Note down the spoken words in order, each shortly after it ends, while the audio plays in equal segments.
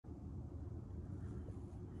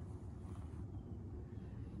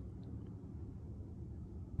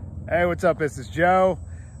Hey, what's up? This is Joe.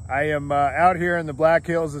 I am out here in the Black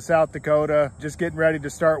Hills of South Dakota, just getting ready to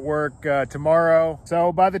start work tomorrow.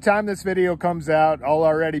 So by the time this video comes out, I'll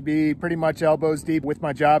already be pretty much elbows deep with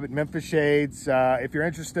my job at Memphis Shades. If you're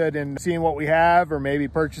interested in seeing what we have or maybe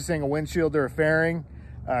purchasing a windshield or a fairing,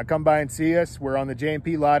 come by and see us. We're on the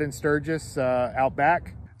J&P lot in Sturgis, out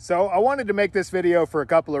back. So I wanted to make this video for a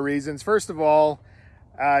couple of reasons. First of all,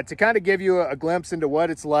 to kind of give you a glimpse into what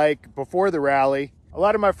it's like before the rally. A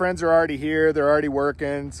lot of my friends are already here. They're already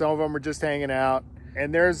working. Some of them are just hanging out.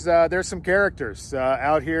 And there's some characters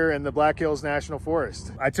out here in the Black Hills National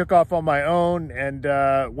Forest. I took off on my own and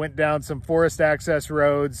went down some forest access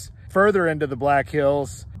roads further into the Black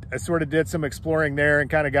Hills. I sort of did some exploring there and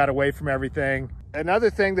kind of got away from everything. Another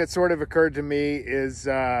thing that sort of occurred to me is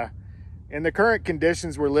in the current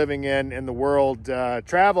conditions we're living in the world,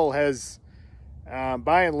 travel has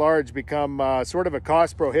by and large become sort of a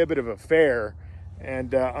cost prohibitive affair.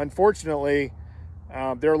 And unfortunately,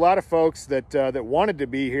 there are a lot of folks that wanted to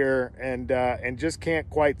be here and just can't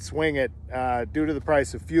quite swing it due to the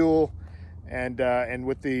price of fuel and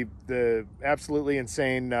with the absolutely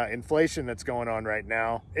insane inflation that's going on right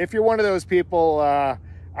now. If you're one of those people,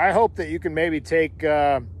 I hope that you can maybe take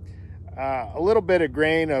a little bit of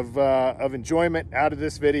grain of enjoyment out of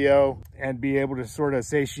this video and be able to sort of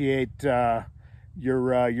satiate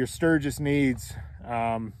your Sturgis needs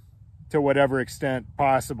to whatever extent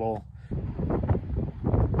possible.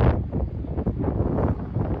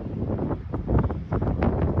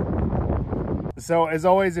 So as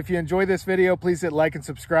always, if you enjoy this video, please hit like and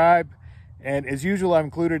subscribe. And as usual, I've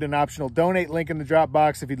included an optional donate link in the drop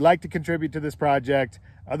box if you'd like to contribute to this project.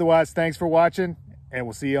 Otherwise, thanks for watching, and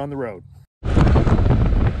we'll see you on the road.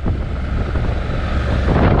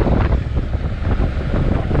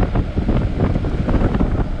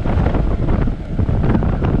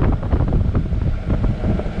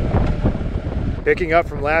 Picking up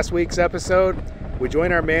from last week's episode, we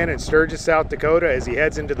join our man in Sturgis, South Dakota as he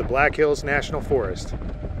heads into the Black Hills National Forest.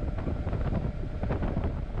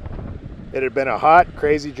 It had been a hot,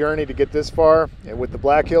 crazy journey to get this far, and with the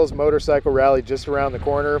Black Hills Motorcycle Rally just around the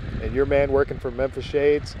corner and your man working for Memphis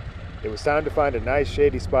Shades, it was time to find a nice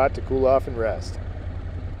shady spot to cool off and rest.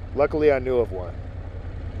 Luckily, I knew of one.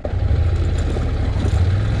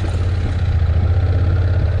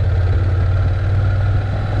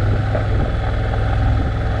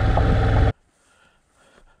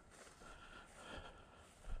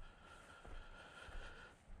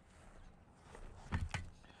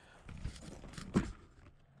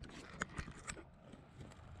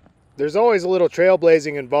 There's always a little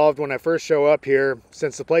trailblazing involved when I first show up here,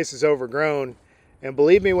 since the place is overgrown, and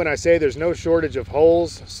believe me when I say there's no shortage of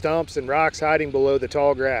holes, stumps, and rocks hiding below the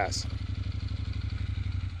tall grass.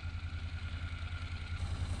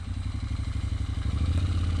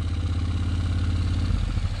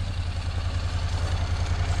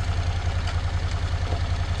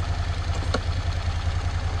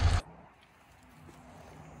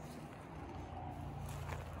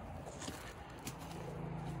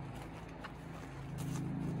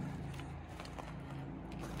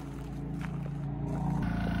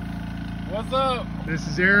 What's up? This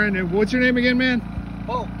is Aaron, and what's your name again, man?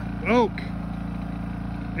 Oak. Oak.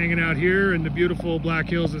 Hanging out here in the beautiful Black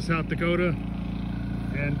Hills of South Dakota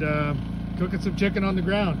and cooking some chicken on the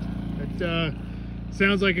ground. It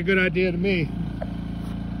sounds like a good idea to me.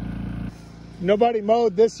 Nobody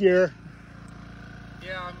mowed this year.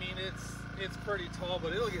 Yeah, I mean it's pretty tall,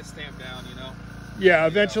 but it'll get stamped down, you know. Yeah,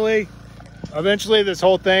 eventually this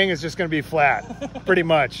whole thing is just going to be flat, pretty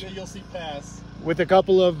much. Yeah, you'll see pass. With a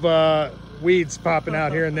couple of weeds popping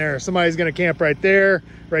out here and there. Somebody's going to camp right there,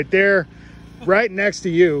 right next to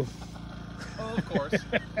you. Oh, of course.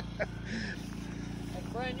 That's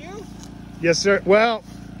brand new? Yes, sir. Well,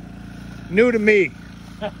 new to me.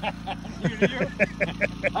 New to you?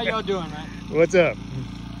 How y'all doing, man? What's up?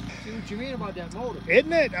 See what you mean about that motor.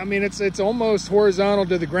 Isn't it? I mean, it's almost horizontal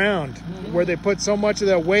to the ground, where they put so much of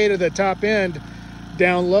that weight of the top end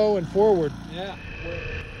down low and forward. Yeah.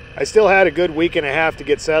 I still had a good week and a half to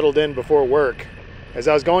get settled in before work. As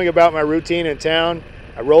I was going about my routine in town,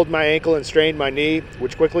 I rolled my ankle and strained my knee,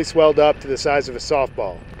 which quickly swelled up to the size of a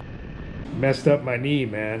softball. Messed up my knee,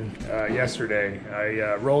 man, yesterday.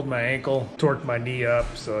 I rolled my ankle, torqued my knee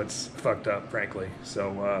up, so it's fucked up, frankly.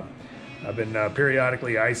 So I've been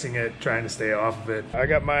periodically icing it, trying to stay off of it. I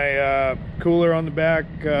got my cooler on the back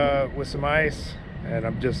with some ice, and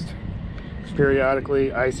I'm just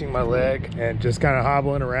periodically icing my leg and just kind of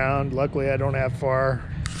hobbling around. Luckily, I don't have far.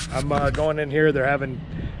 I'm going in here. They're having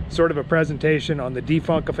sort of a presentation on the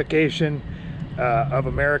defunkification of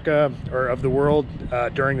America, or of the world,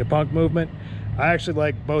 during the punk movement. I actually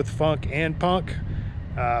like both funk and punk,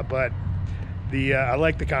 but I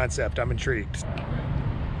like the concept. I'm intrigued.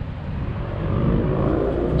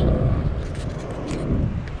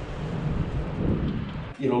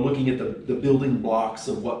 You know, looking at the building blocks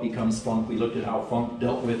of what becomes funk, we looked at how funk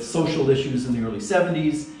dealt with social issues in the early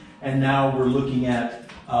 70s, and now we're looking at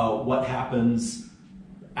what happens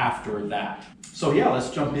after that. So yeah, let's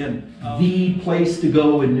jump in. The place to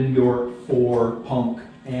go in New York for punk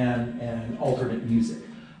and alternate music.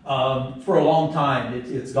 For a long time,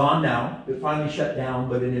 it's gone now. It finally shut down,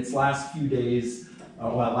 but in its last few days,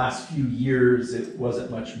 last few years, it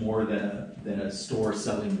wasn't much more than a store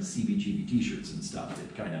selling CBGB t-shirts and stuff.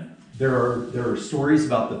 It kind of, there are stories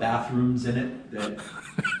about the bathrooms in it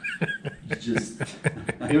that just,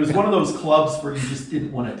 it was one of those clubs where you just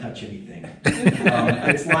didn't want to touch anything.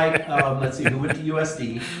 It's like, let's see, who went to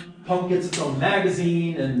USD? Punk gets its own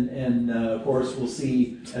magazine, and of course we'll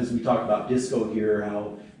see as we talk about disco here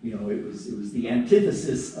how, you know, it was the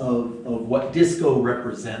antithesis of what disco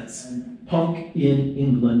represents. Punk in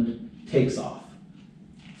England takes off.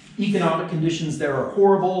 Economic conditions there are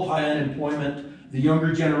horrible, high unemployment. The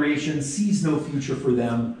younger generation sees no future for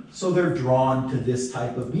them, so they're drawn to this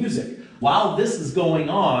type of music. While this is going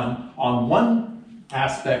on one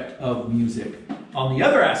aspect of music, on the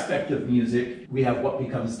other aspect of music, we have what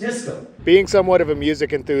becomes disco. Being somewhat of a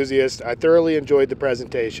music enthusiast, I thoroughly enjoyed the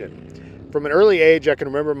presentation. From an early age, I can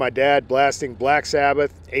remember my dad blasting Black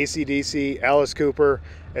Sabbath, AC/DC, Alice Cooper,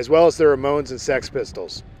 as well as the Ramones and Sex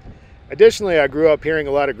Pistols. Additionally, I grew up hearing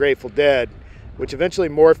a lot of Grateful Dead, which eventually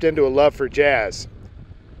morphed into a love for jazz.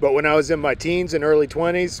 But when I was in my teens and early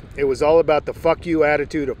 20s, it was all about the fuck you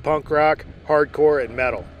attitude of punk rock, hardcore, and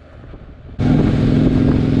metal.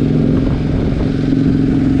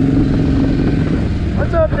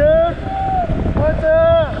 What's up, dude? What's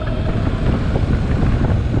up?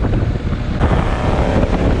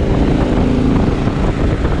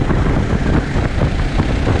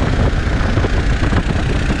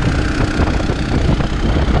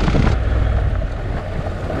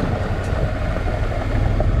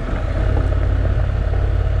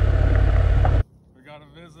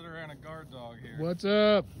 What's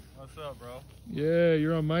up? What's up, bro? Yeah,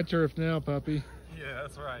 you're on my turf now, puppy. Yeah,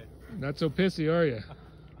 that's right. Not so pissy, are you?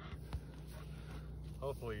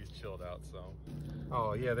 Hopefully he's chilled out some.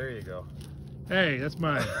 Oh, yeah, there you go. Hey, that's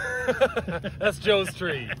mine. That's Joe's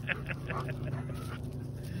tree.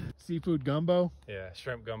 Seafood gumbo? Yeah,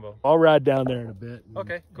 shrimp gumbo. I'll ride down there in a bit.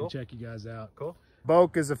 Okay, cool. And check you guys out. Cool.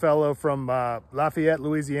 Boke is a fellow from Lafayette,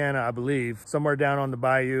 Louisiana, I believe, somewhere down on the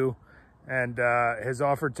bayou, and has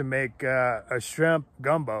offered to make a shrimp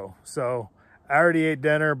gumbo. So I already ate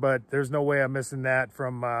dinner, but there's no way I'm missing that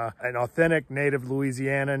from an authentic native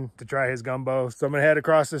Louisianan to try his gumbo. So I'm gonna head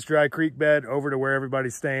across this dry creek bed over to where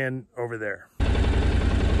everybody's staying over there.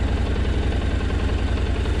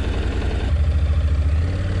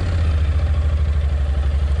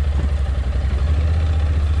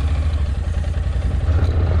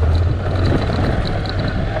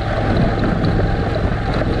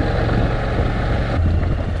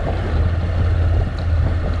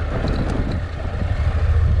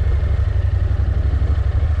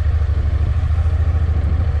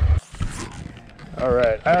 All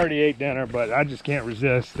right, I already ate dinner, but I just can't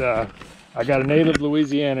resist. I got a native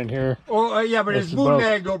Louisianan here. Oh, yeah, but it's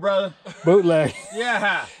bootleg though, brother. Bootleg.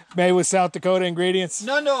 Yeah. Made with South Dakota ingredients?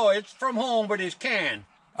 No, it's from home, but it's canned.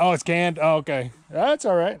 Oh, it's canned? Oh, okay. That's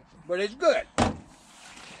all right. But it's good.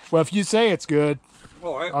 Well, if you say it's good,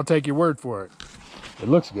 All right. I'll take your word for it. It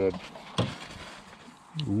looks good.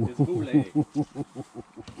 It's bootleg.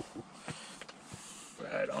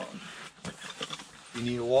 Right on. You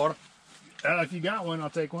need water? If you got one, I'll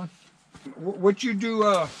take one. What you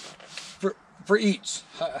do for eats?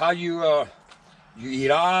 How you eat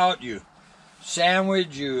out? You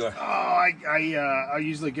sandwich? You? I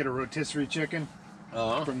usually get a rotisserie chicken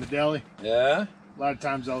from the deli. Yeah. A lot of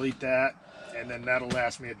times I'll eat that, and then that'll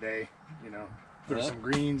last me a day. You know, put some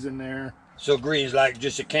greens in there. So greens like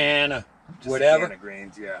just a can of Just whatever. A can of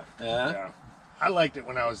greens, yeah. Yeah. I liked it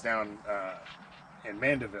when I was down in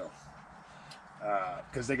Mandeville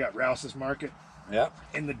because they got Rouse's Market. Yep.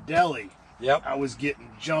 In the deli. Yep. I was getting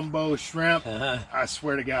jumbo shrimp. I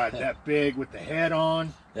swear to God, that big with the head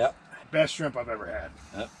on. Yep. Best shrimp I've ever had.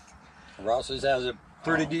 Yep. Ross's has a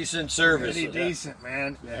pretty decent service. Pretty decent,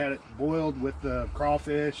 man. They had it boiled with the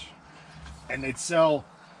crawfish, and they'd sell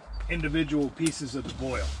individual pieces of the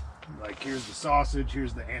boil. Like, here's the sausage,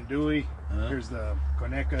 here's the andouille, here's the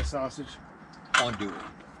coneca sausage. Andouille.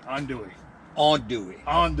 Andouille. Andouille.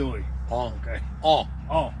 Andouille. On. Okay. On.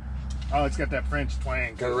 Oh. Oh, it's got that French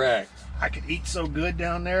twang. Correct. I could eat so good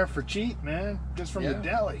down there for cheap, man. Just from the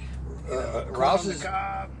deli. Rouse's,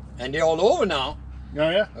 and they're all over now. Oh,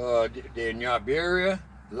 yeah? They're in Iberia,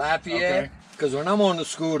 Lafayette. Because when I'm on the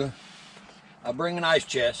scooter, I bring an ice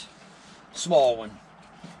chest, small one,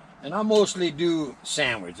 and I mostly do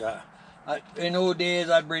sandwich. In old days,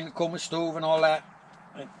 I'd bring the Coleman stove and all that,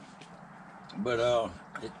 but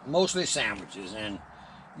mostly sandwiches and,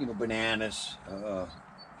 you know, bananas,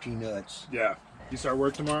 peanuts. Yeah. You start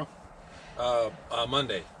work tomorrow?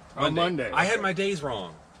 Monday. On Monday. I had my days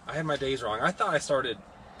wrong. I thought I started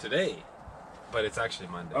today, but it's actually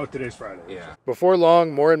Monday. Oh, today's Friday. Yeah. Before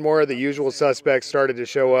long, more and more of the usual suspects started to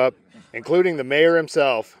show up, including the mayor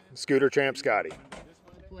himself, Scooter Tramp Scotty.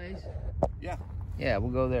 Yeah. Yeah,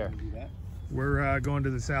 we'll go there. We're going to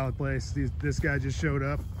the salad place. This guy just showed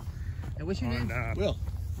up. And what's your name? Will.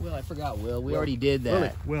 Will, I forgot Will. We already did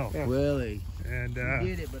that. Will. Yeah. Willie. And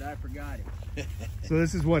you did it, but I forgot it. So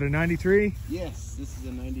this is what, a 93? Yes, this is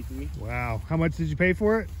a 93. Wow. How much did you pay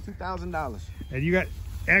for it? $2,000. And you got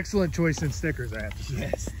excellent choice in stickers, I have to say.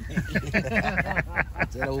 Yes.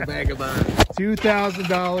 It's that old Vagabond.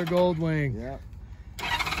 $2,000 gold wing. Yep.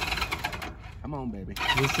 Come on, baby.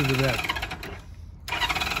 Listen to that.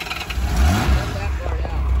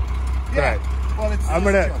 Yeah. Right. Well, it's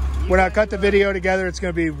When I cut the video together, it's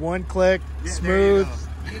going to be one click, smooth.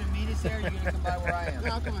 You gonna meet us there, or you gonna come by where I am?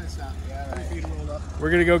 No, come on, stop. Yeah, right. We're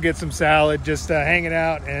going to go get some salad, just hanging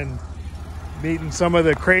out and meeting some of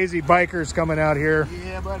the crazy bikers coming out here.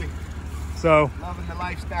 Yeah, buddy. So, Loving the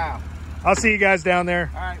lifestyle. I'll see you guys down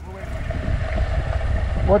there. All right, we'll wait.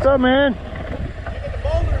 What's up, man? Get the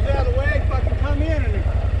boulders out of the way, fucking come in,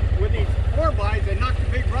 and with these 4x, they knocked the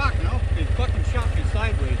big rock, you know? They fucking shot me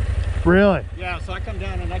sideways. Really? Yeah, so I come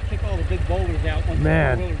down and I kick all the big boulders out once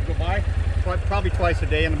Man. the 4-wheelers go by. Probably twice a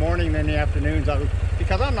day, in the morning and in the afternoons,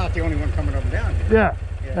 because I'm not the only one coming up and down here.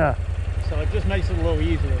 Yeah. So it just makes it a little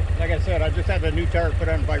easier. Like I said, I just had a new tire put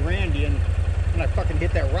on by Randy, and I fucking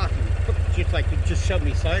hit that rock, and just like it just shoved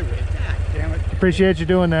me sideways. God damn it. Appreciate you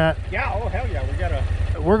doing that. Yeah, oh hell yeah,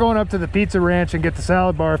 We're going up to the pizza ranch and get the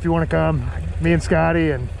salad bar if you want to come. Me and Scotty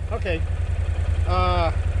and... Okay.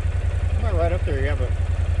 I'm right up there.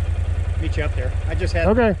 Meet you up there. I just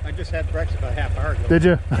had breakfast about a half hour ago. Did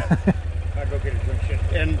you? I'll go get a drink shit.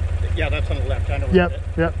 And yeah, that's on the left. I know where Yep, it is.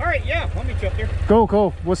 yep. All right, yeah, I'll meet you up there.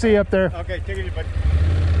 Cool. We'll see you up there. Okay, take it easy, buddy.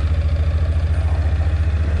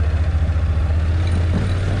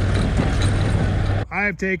 I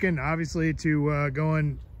have taken, obviously, to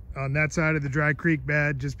going on that side of the dry creek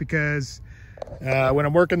bed just because when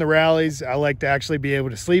I'm working the rallies, I like to actually be able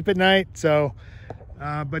to sleep at night. So,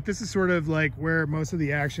 but this is sort of like where most of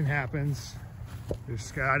the action happens. There's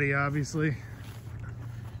Scotty, obviously,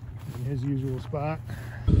 in his usual spot.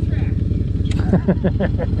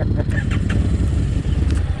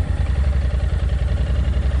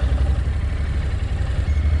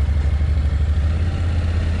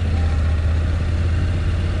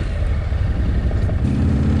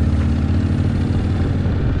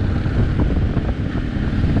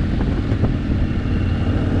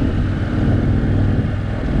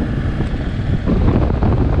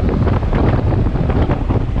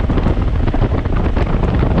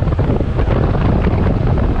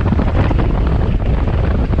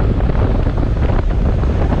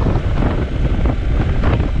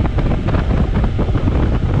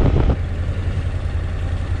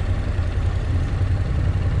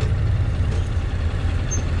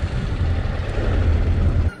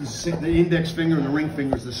 The index finger and the ring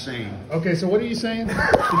finger is the same. Okay, so what are you saying? The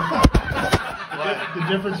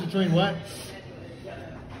difference between what?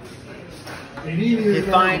 You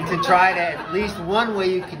find to try to, at least one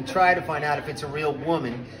way you can try to find out if it's a real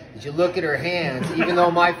woman is you look at her hands. Even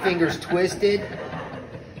though my finger's twisted,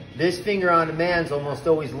 this finger on a man's almost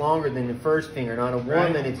always longer than the first finger, and on a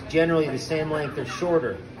woman it's generally the same length or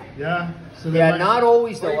shorter. Yeah. So yeah, not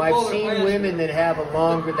always though. I've seen women that have a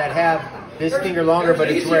longer, that have this finger longer, but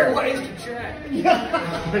it's rare.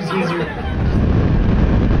 It's easier.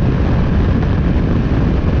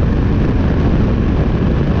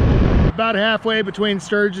 About halfway between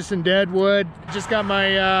Sturgis and Deadwood. Just got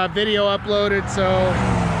my video uploaded, so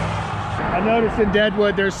I noticed in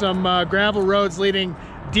Deadwood there's some gravel roads leading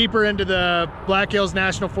deeper into the Black Hills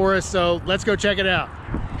National Forest, so let's go check it out.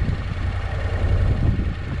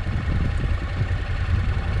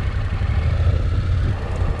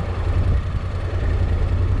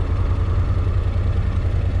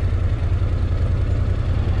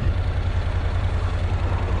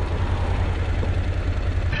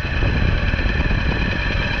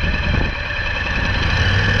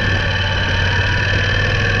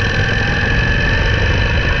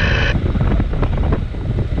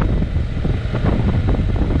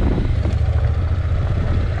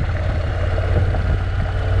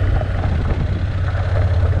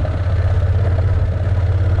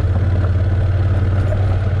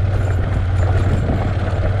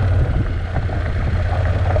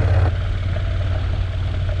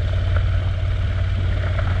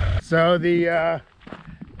 So the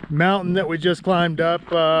mountain that we just climbed up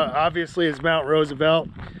obviously is Mount Roosevelt.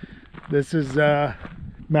 This is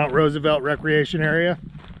Mount Roosevelt Recreation Area,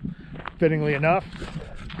 fittingly enough.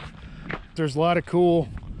 There's a lot of cool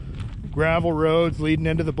gravel roads leading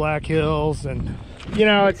into the Black Hills, and you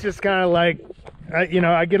know, it's just kind of like, you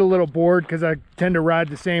know, I get a little bored because I tend to ride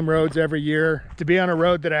the same roads every year. To be on a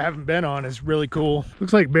road that I haven't been on is really cool.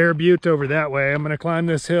 Looks like Bear Butte over that way. I'm gonna climb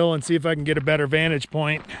this hill and see if I can get a better vantage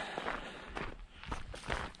point.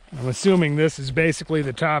 I'm assuming this is basically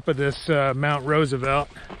the top of this Mount Roosevelt.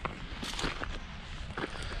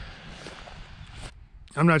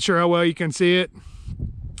 I'm not sure how well you can see it,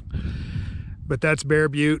 but that's Bear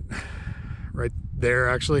Butte right there,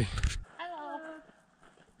 actually.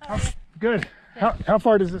 Hello. Good. How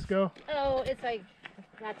far does this go? Oh, it's like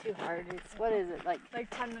not too hard. It's, what is it, like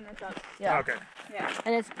 10 minutes up. Yeah. Okay. Yeah.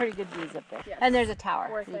 And it's pretty good views up there. Yes. And there's a tower.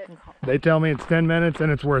 Worth it. They tell me it's 10 minutes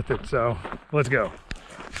and it's worth it, so let's go.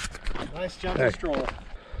 Nice gentle stroll.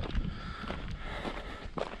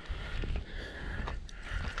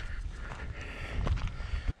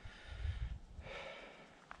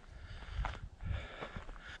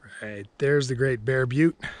 Right, there's the Great Bear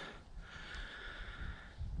Butte.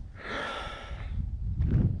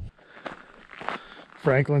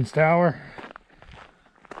 Franklin's Tower.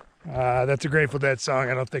 That's a Grateful Dead song.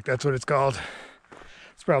 I don't think that's what it's called.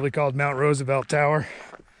 It's probably called Mount Roosevelt Tower.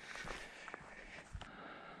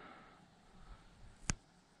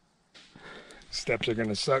 Steps are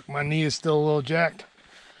gonna suck. My knee is still a little jacked.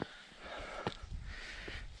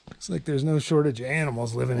 Looks like there's no shortage of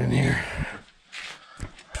animals living in here.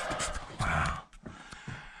 Wow.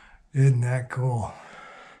 Isn't that cool?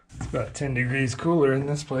 It's about 10 degrees cooler in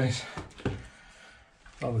this place.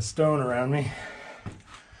 All the stone around me.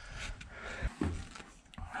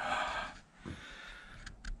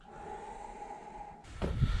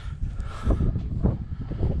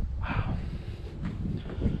 Wow.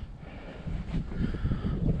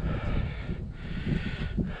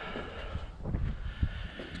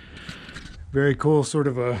 Very cool, sort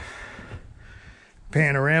of a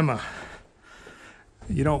panorama.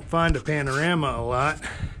 You don't find a panorama a lot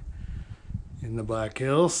in the Black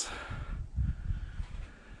Hills.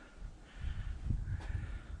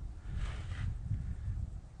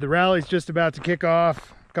 The rally's just about to kick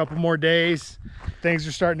off. A couple more days. Things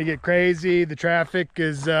are starting to get crazy. The traffic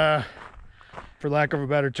is, for lack of a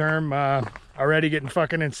better term, already getting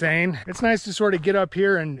fucking insane. It's nice to sort of get up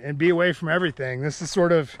here and be away from everything. This is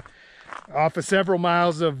sort of off of several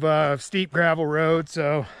miles of steep gravel road,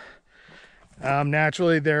 so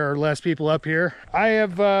naturally there are less people up here. I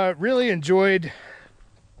have really enjoyed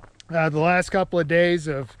the last couple of days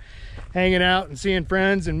of hanging out and seeing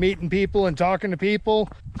friends and meeting people and talking to people.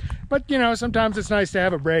 But you know, sometimes it's nice to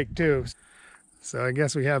have a break too. So I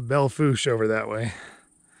guess we have Belle Fourche over that way.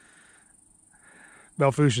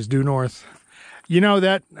 Belle Fourche is due north. You know,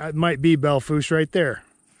 that might be Belle Fourche right there.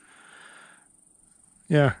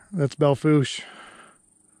 Yeah, that's Belle Fourche.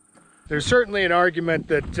 There's certainly an argument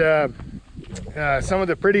that some of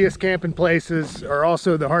the prettiest camping places are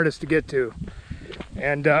also the hardest to get to.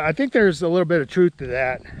 And I think there's a little bit of truth to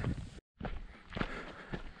that.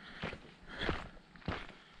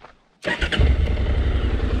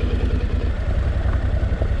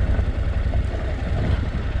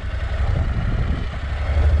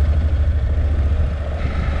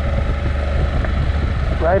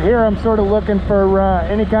 Right here I'm sort of looking for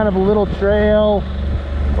any kind of a little trail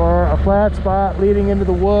or a flat spot leading into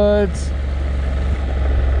the woods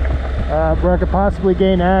where I could possibly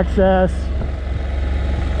gain access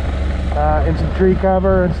and some tree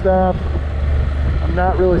cover and stuff. I'm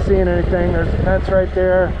not really seeing anything. There's a fence right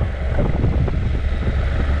there.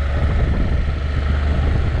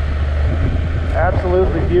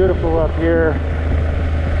 Absolutely beautiful up here.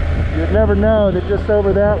 You'd never know that just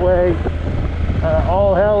over that way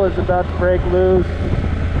all hell is about to break loose.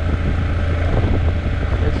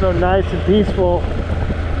 It's so nice and peaceful.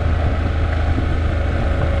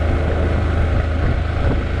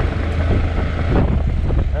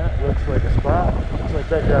 That looks like a spot. Looks like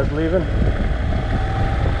that guy's leaving.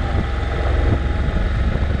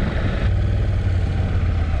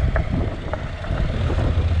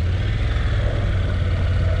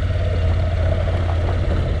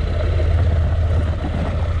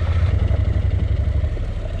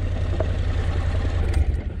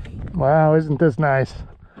 Wow, isn't this nice?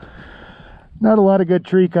 Not a lot of good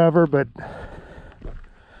tree cover, but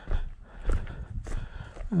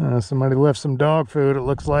somebody left some dog food, it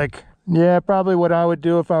looks like. Yeah, probably what I would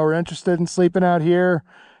do if I were interested in sleeping out here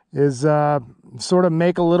is sort of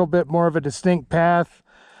make a little bit more of a distinct path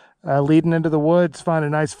leading into the woods, find a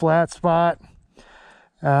nice flat spot,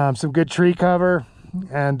 some good tree cover,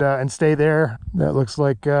 and stay there. That looks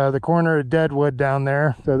like the corner of Deadwood down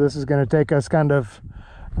there. So this is going to take us kind of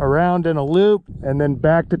around in a loop, and then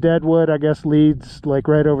back to Deadwood, I guess, leads like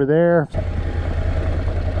right over there.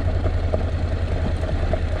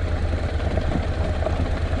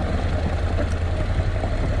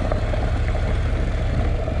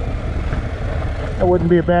 That wouldn't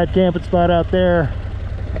be a bad camping spot out there.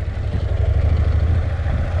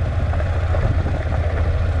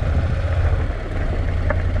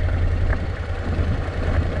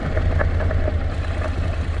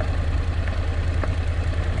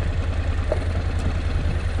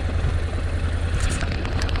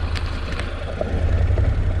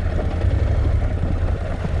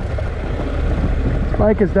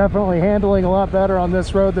 Bike is definitely handling a lot better on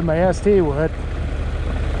this road than my ST would.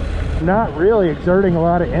 Not really exerting a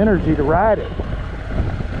lot of energy to ride it.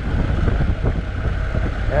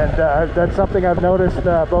 And that's something I've noticed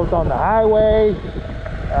both on the highway,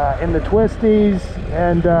 in the twisties,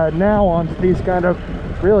 and now on these kind of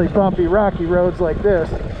really bumpy, rocky roads like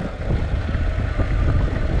this.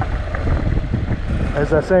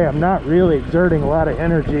 As I say, I'm not really exerting a lot of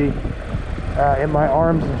energy in my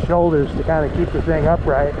arms and shoulders to kind of keep the thing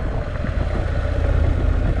upright.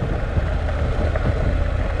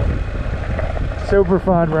 Super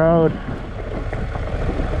fun road.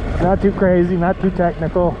 Not too crazy, not too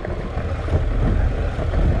technical.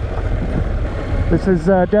 This is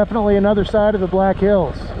definitely another side of the Black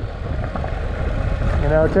Hills. You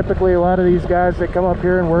know, typically a lot of these guys that come up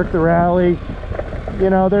here and work the rally, you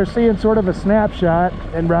know, they're seeing sort of a snapshot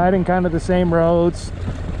and riding kind of the same roads.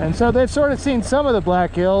 And so they've sort of seen some of the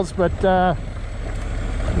Black Hills, but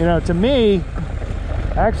you know, to me,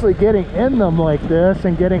 actually getting in them like this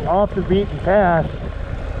and getting off the beaten path,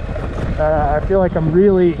 I feel like I'm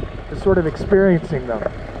really sort of experiencing them.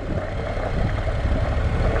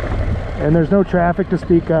 And there's no traffic to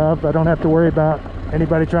speak of. I don't have to worry about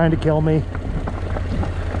anybody trying to kill me.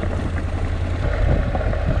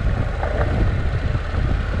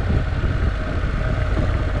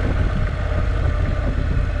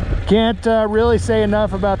 Can't really say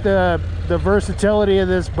enough about the versatility of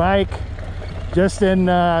this bike, just in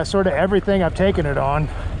sort of everything I've taken it on.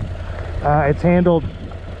 It's handled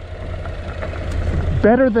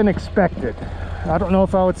better than expected. I don't know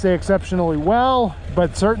if I would say exceptionally well,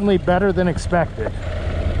 but certainly better than expected.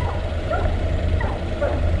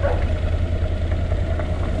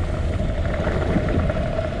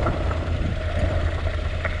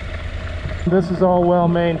 This is all well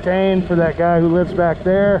maintained for that guy who lives back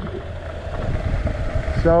there.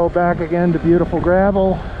 So back again to beautiful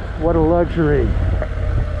gravel. What a luxury.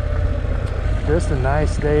 Just a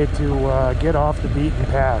nice day to get off the beaten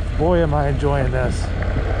path. Boy, am I enjoying this.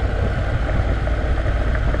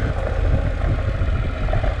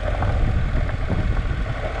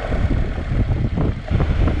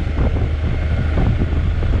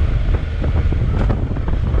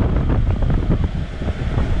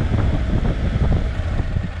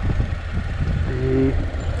 The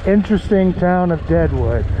interesting town of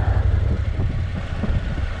Deadwood.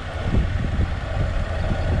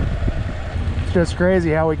 Just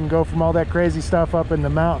crazy how we can go from all that crazy stuff up in the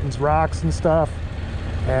mountains, rocks and stuff,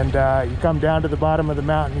 and you come down to the bottom of the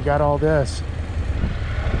mountain, you got all this.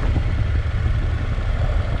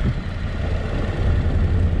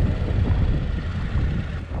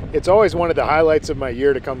 It's always one of the highlights of my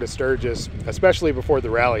year to come to Sturgis, especially before the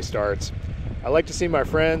rally starts. I like to see my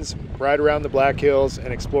friends, ride around the Black Hills,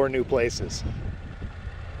 and explore new places.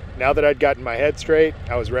 Now that I'd gotten my head straight,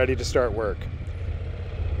 I was ready to start work.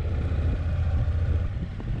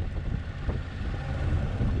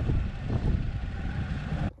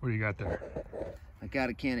 What do you got there? I got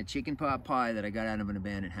a can of chicken pot pie that I got out of an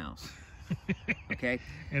abandoned house. Okay?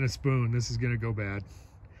 And a spoon. This is gonna go bad.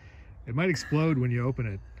 It might explode when you open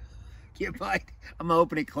it. You might. I'm gonna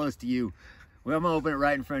open it close to you. Well, I'm gonna open it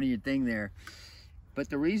right in front of your thing there. But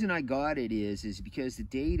the reason I got it is because the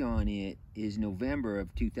date on it is November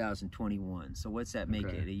of 2021. So what's that make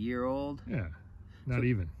it? A year old? Yeah. Not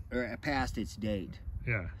even. Or past its date.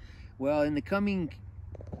 Yeah. Well, in the coming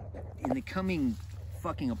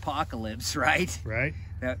fucking apocalypse, right? Right.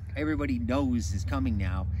 That everybody knows is coming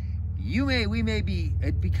now.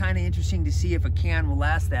 It'd be kind of interesting to see if a can will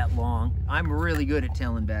last that long. I'm really good at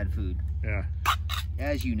telling bad food. Yeah.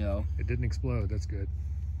 As you know. It didn't explode, that's good.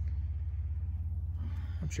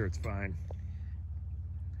 I'm sure it's fine.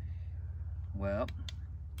 Well.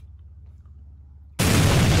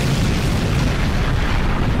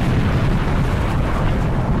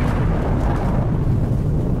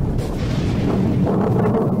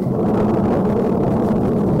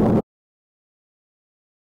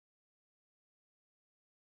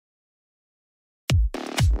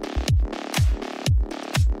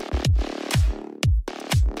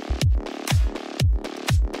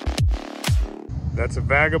 That's a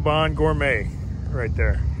Vagabond gourmet right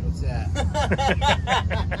there. What's that?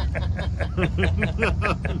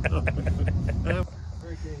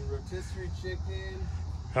 Freaking rotisserie chicken.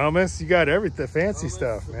 Hummus, you got everything, fancy Hummus,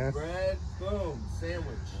 stuff, some man. bread, boom, sandwich.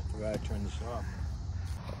 I forgot to turn this off.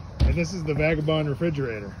 And this is the Vagabond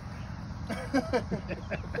refrigerator.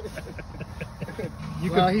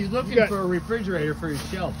 Well, he's looking for a refrigerator for his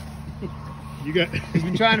shelf. You got. He's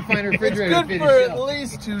been trying to find a refrigerator It's to good fit for his at shelf.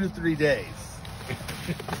 least 2 to 3 days.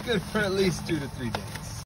 It's good for at least 2 to 3 days.